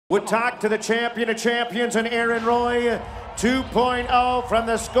Would talk to the champion of champions and Aaron Roy 2.0 from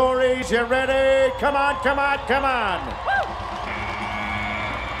the Scories. You ready? Come on, come on, come on. Woo!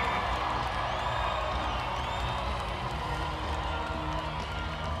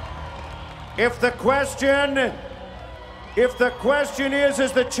 If the question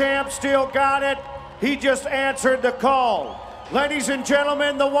is the champ still got it? He just answered the call. Ladies and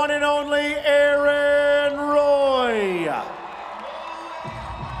gentlemen, the one and only Aaron Roy.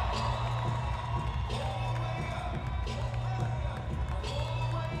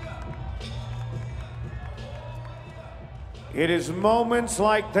 It is moments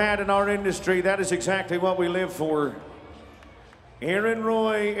like that in our industry. That is exactly what we live for. Aaron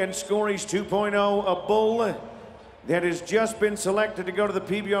Roy and Scories 2.0, a bull that has just been selected to go to the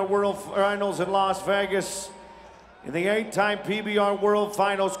PBR World Finals in Las Vegas. In the 8-time PBR World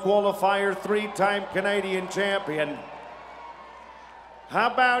Finals qualifier, 3-time Canadian champion.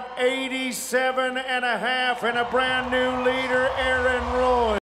 How about 87.5 and a brand new leader?